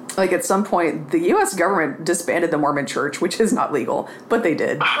 at some point, the U.S. government disbanded the Mormon Church, which is not legal, but they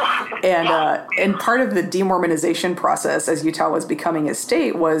did. And part of the demormonization process, as Utah was becoming a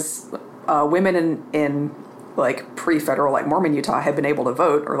state, was women in pre-federal, Mormon Utah, had been able to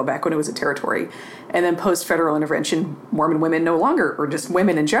vote, or back when it was a territory. And then post-federal intervention, Mormon women no longer, or just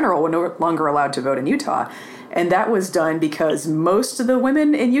women in general, were no longer allowed to vote in Utah. And that was done because most of the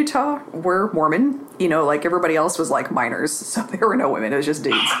women in Utah were Mormon. Everybody else was minors. So there were no women. It was just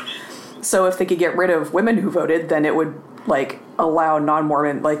dudes. So if they could get rid of women who voted, then it would allow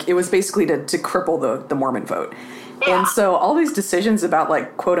non-Mormon, it was basically to cripple the Mormon vote. Yeah. And so all these decisions about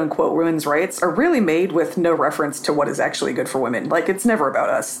quote unquote women's rights are really made with no reference to what is actually good for women. It's never about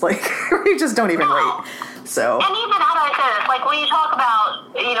us. We just don't even rate. So. And even, how do I say this? When you talk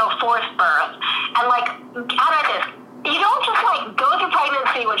about, forced birth, and how do I say this? You don't just go through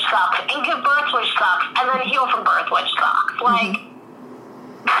pregnancy, which sucks, and give birth, which sucks, and then heal from birth, which sucks.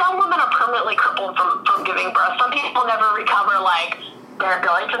 Some women are permanently crippled from giving birth. Some people never recover, their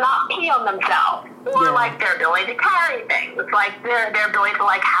ability to not pee on themselves, or their ability to carry things. It's their ability to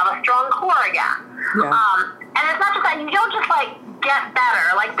have a strong core again. Yeah. And it's not just that. You don't just get better.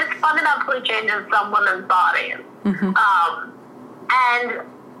 This fundamentally changes some women's bodies. Mm-hmm. And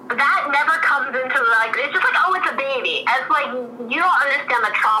that never comes into it's just oh, it's a baby. It's you don't understand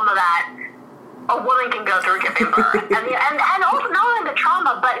the trauma that a woman can go through giving birth, and also not only the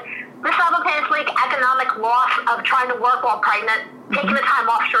trauma, but the simultaneously economic loss of trying to work while pregnant, taking the time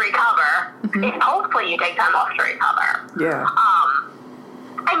off to recover. If hopefully you take time off to recover. Yeah.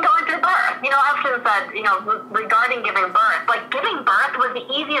 And going through birth. I've since said, regarding giving birth, giving birth was the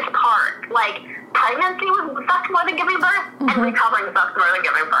easiest part. Pregnancy sucked more than giving birth, and recovering sucks more than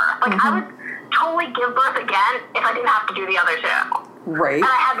giving birth. I would totally give birth again if I didn't have to do the other two. Right. And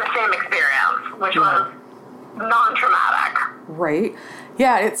I had the same experience, which was non-traumatic. Right.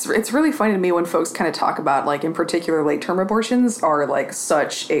 Yeah, it's really funny to me when folks kind of talk about, in particular, late-term abortions are,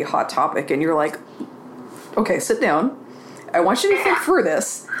 such a hot topic, and you're okay, sit down. I want you to think through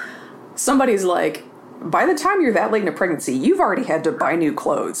this. Somebody's by the time you're that late in a pregnancy, you've already had to buy new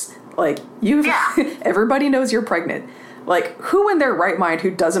clothes. Everybody knows you're pregnant. Who in their right mind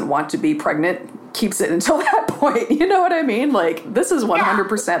who doesn't want to be pregnant keeps it until that point? You know what I mean? This is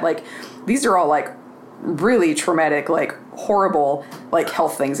 100%, these are all, really traumatic, horrible,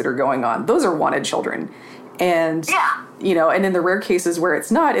 health things that are going on. Those are wanted children. And, and in the rare cases where it's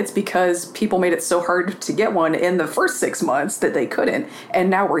not, it's because people made it so hard to get one in the first 6 months that they couldn't.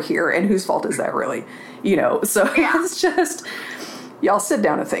 And now we're here. And whose fault is that really? So it's just, y'all sit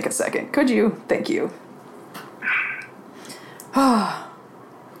down and think a second. Could you? Thank you.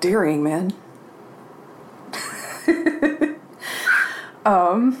 Daring, man.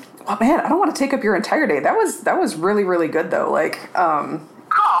 Oh man, I don't want to take up your entire day. That was really, really good though.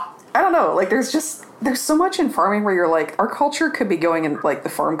 I don't know, there's so much in farming where you're our culture could be going in, the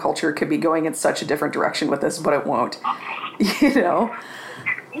farm culture could be going in such a different direction with this, but it won't,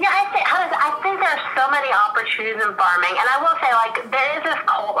 Yeah, I think there's so many opportunities in farming, and I will say, there is this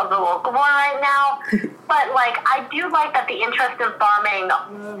cult of the local one right now, but, I do like that the interest in farming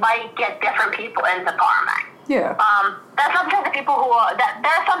might get different people into farming. Yeah. That's not to say the people who are, there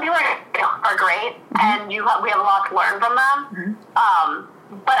are some people who are great, and we have a lot to learn from them.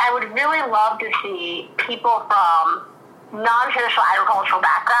 but I would really love to see people from non-traditional agricultural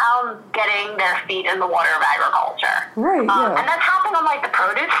backgrounds getting their feet in the water of agriculture. Right, yeah. And that's happened on, like, the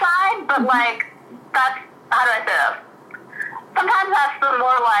produce side, but, like, that's, how do I say this? Sometimes that's the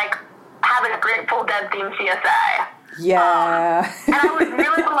more, like, having a Grateful Dead themed CSA. Yeah. And I would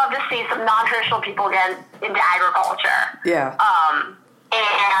really love to see some non-traditional people get into agriculture. Yeah.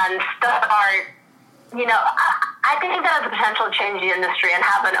 And start, you know, I think that has the potential to change the industry and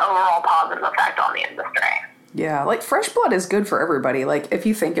have an overall positive effect on the industry. Yeah, like fresh blood is good for everybody. Like if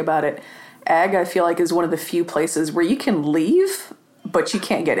you think about it, ag I feel like is one of the few places where you can leave, but you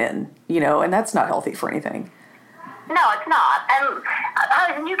can't get in, you know, and that's not healthy for anything. No, it's not.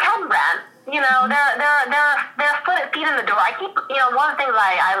 And you can rent. You know, they're feet in the door. I keep, you know, one of the things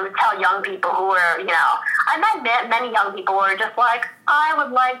I would tell young people who are, you know, I met many young people who are just like, I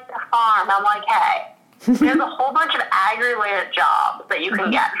would like to farm. I'm like, hey, there's a whole bunch of ag-related jobs that you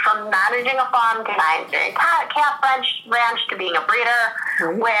can get, from managing a farm to managing a calf ranch to being a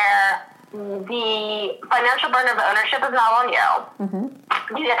breeder, where the financial burden of ownership is not on you.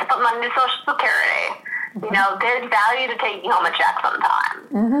 You get to put money into Social Security. You know, there's value to taking home a check sometimes.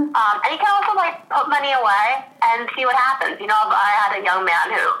 And you can also, like, put money away and see what happens. You know, I had a young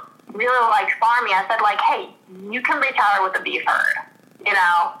man who really likes farming. I said, like, hey, you can retire with a beef herd. You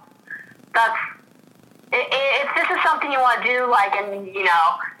know, that's, if this is something you want to do, like, and, you know,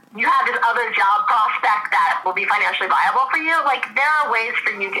 you have this other job prospect that will be financially viable for you, like, there are ways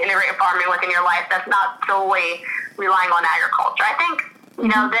for you to integrate farming within your life that's not solely relying on agriculture. I think, you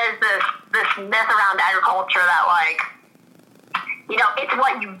know, there's this myth around agriculture that, like, you know, it's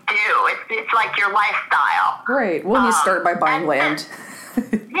what you do. It's like your lifestyle. Right. Well, you start by buying land.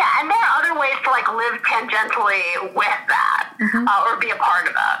 Yeah, and there are other ways to, like, live tangentially with that, or be a part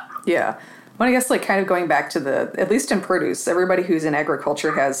of it. Yeah. Well, I guess, like, kind of going back to at least in produce, everybody who's in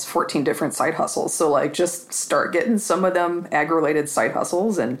agriculture has 14 different side hustles. So, like, just start getting some of them ag-related side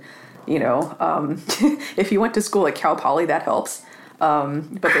hustles. And, you know, if you went to school at Cal Poly, that helps.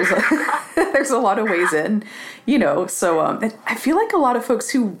 But there's a lot of ways in, you know, so I feel like a lot of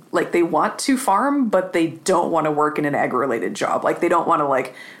folks who, like, they want to farm, but they don't want to work in an ag-related job. Like, they don't want to,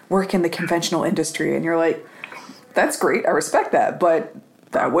 like, work in the conventional industry. And you're like, that's great. I respect that. But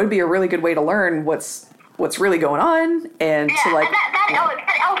that would be a really good way to learn what's really going on. And to, like,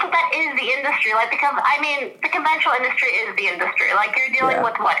 that is the industry. Like, because, I mean, the conventional industry is the industry. Like, you're dealing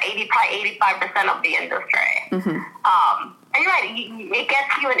with, what, 85% of the industry. And you're right, it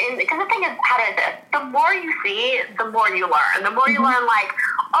gets you because the thing is, how do I say this? The more you see, the more you learn. The more you learn, like,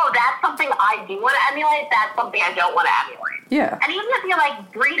 oh, that's something I do want to emulate, that's something I don't want to emulate. Yeah. And even if you're,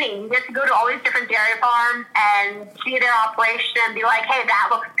 like, breeding, you get to go to all these different dairy farms and see their operation and be like, hey, that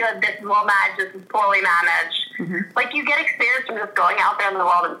looks good, this is well managed, this is poorly managed. Like, you get experience from just going out there in the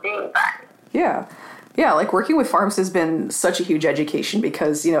world and seeing things. Yeah. Yeah, like, working with farms has been such a huge education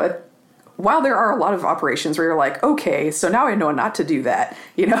because, you know, while there are a lot of operations where you're like, okay, so now I know not to do that,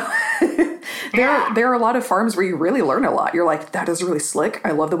 you know, there are a lot of farms where you really learn a lot. You're like, that is really slick.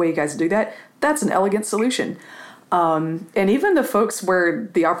 I love the way you guys do that. That's an elegant solution. And even the folks where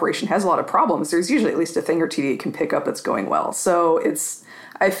the operation has a lot of problems, there's usually at least a thing or two that you can pick up that's going well. So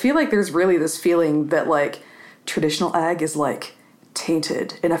I feel like there's really this feeling that, like, traditional ag is, like,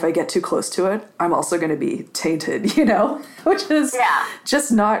 tainted. And if I get too close to it, I'm also going to be tainted, you know, which is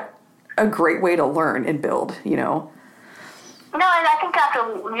just not a great way to learn and build, you know. No, and I think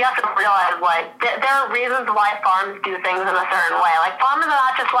you have to realize, like, there are reasons why farms do things in a certain way. Like, farmers are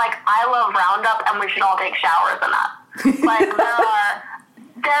not just like, I love Roundup and we should all take showers in that. Like,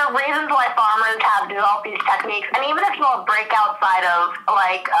 there are reasons why farmers have developed these techniques. And even if you want to break outside of,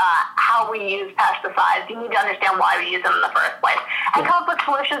 like, how we use pesticides, you need to understand why we use them in the first place. And come up with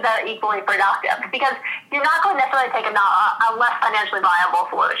solutions that are equally productive. Because you're not going to necessarily take a less financially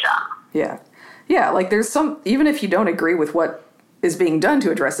viable solution. Yeah. Yeah, like, there's even if you don't agree with what is being done to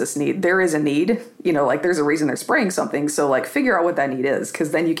address this need, there is a need, you know, like, there's a reason they're spraying something. So, like, figure out what that need is,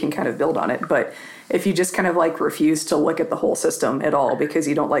 because then you can kind of build on it. But if you just kind of, like, refuse to look at the whole system at all because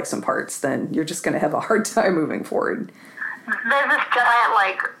you don't like some parts, then you're just going to have a hard time moving forward. There's this giant,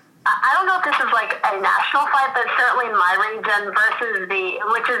 like, I don't know if this is, like, a national fight, but certainly in my region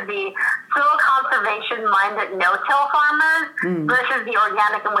which is the soil conservation-minded no-till farmers versus the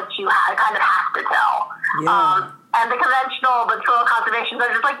organic in which you kind of have to till. Yeah. And the conventional, but soil conservation are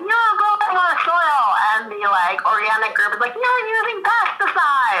just like, you're growing on soil. And the, like, organic group is like, you're using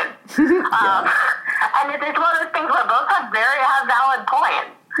pesticides. And it's one of those things where both have valid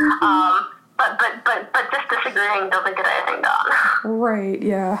points. But just disagree dieting doesn't get anything done. Right,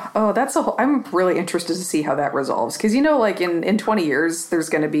 yeah. Oh, I'm really interested to see how that resolves. Because, like, in 20 years, there's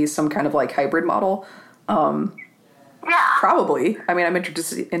going to be some kind of, like, hybrid model. Yeah. Probably. I mean, I'm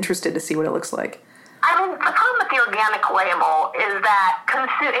interested to see what it looks like. I mean, the problem with the organic label is that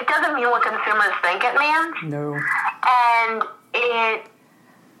it doesn't mean what consumers think it means. No. And it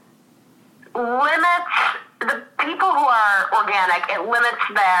limits the people who are organic, it limits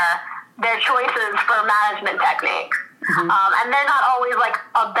their choices for management technique. Mm-hmm. And they're not always like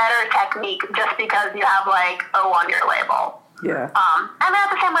a better technique just because you have like O on your label. Yeah. And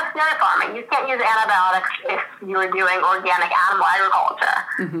that's the same with dairy farming. You can't use antibiotics if you're doing organic animal agriculture.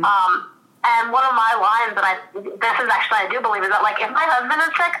 Mm-hmm. And one of my lines that this is actually I do believe is that like if my husband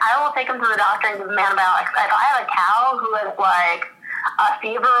is sick, I will take him to the doctor and give him antibiotics. If I have a cow who is like a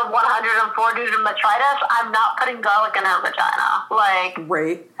fever of 104 due to metritis, I'm not putting garlic in her vagina. Like,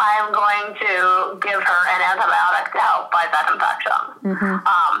 right. I am going to give her an antibiotic to help fight that infection. Mm-hmm.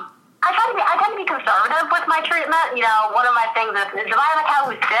 I tend to be conservative with my treatment. One of my things is if I have a cow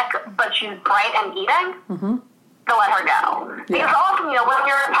who's sick but she's bright and eating, to let her go. Yeah. Because often, when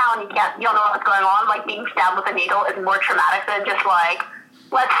you're in town, you don't know what's going on. Like being stabbed with a needle is more traumatic than just like,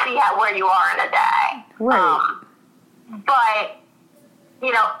 let's see where you are in a day. Right. But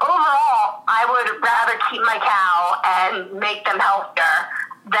overall, I would rather keep my cow and make them healthier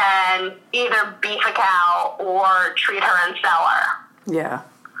than either beef a cow or treat her and sell her. Yeah.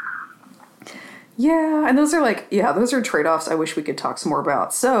 Yeah, and those are trade-offs I wish we could talk some more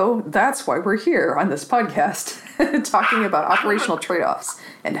about. So that's why we're here on this podcast, talking about operational trade-offs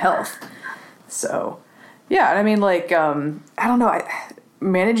and health. So, yeah, I mean, like, I don't know,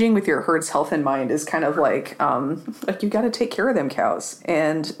 managing with your herd's health in mind is kind of like you got to take care of them cows.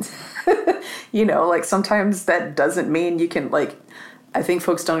 And, like sometimes that doesn't mean you can, like, I think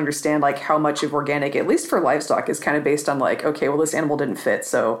folks don't understand, like, how much of organic, at least for livestock, is kind of based on, like, okay, well, this animal didn't fit.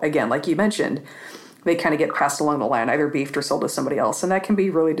 So, again, like you mentioned, they kind of get passed along the line, either beefed or sold to somebody else. And that can be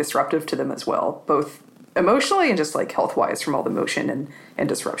really disruptive to them as well, both emotionally and just, like, health-wise from all the motion and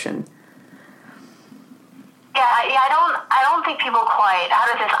disruption. Yeah, I don't think people quite, I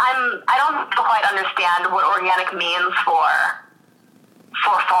don't think people quite understand what organic means for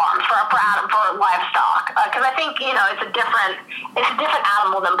farms, for livestock, because I think it's a different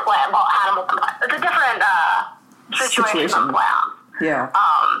animal than plant. Well, animal than plant. It's a different situation than plants. Yeah.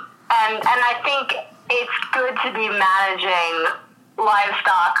 And I think it's good to be managing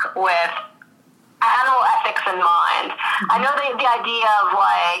livestock with animal ethics in mind. Mm-hmm. I know the idea of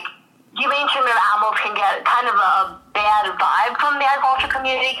like humane treatment of animals can get kind of a bad vibe from the agriculture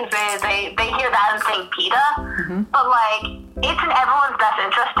community because they hear that and think PETA. Mm-hmm. But like, it's in everyone's best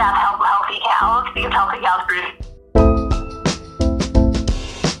interest to have healthy cows because healthy cows produce.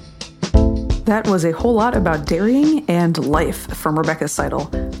 That was a whole lot about dairying and life from Rebecca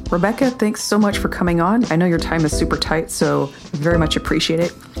Seidel. Rebecca, thanks so much for coming on. I know your time is super tight, so very much appreciate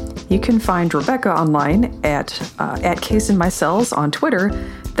it. You can find Rebecca online at Case in My Cells on Twitter.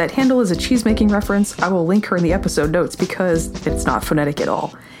 That handle is a cheesemaking reference. I will link her in the episode notes because it's not phonetic at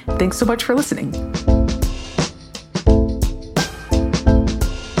all. Thanks so much for listening.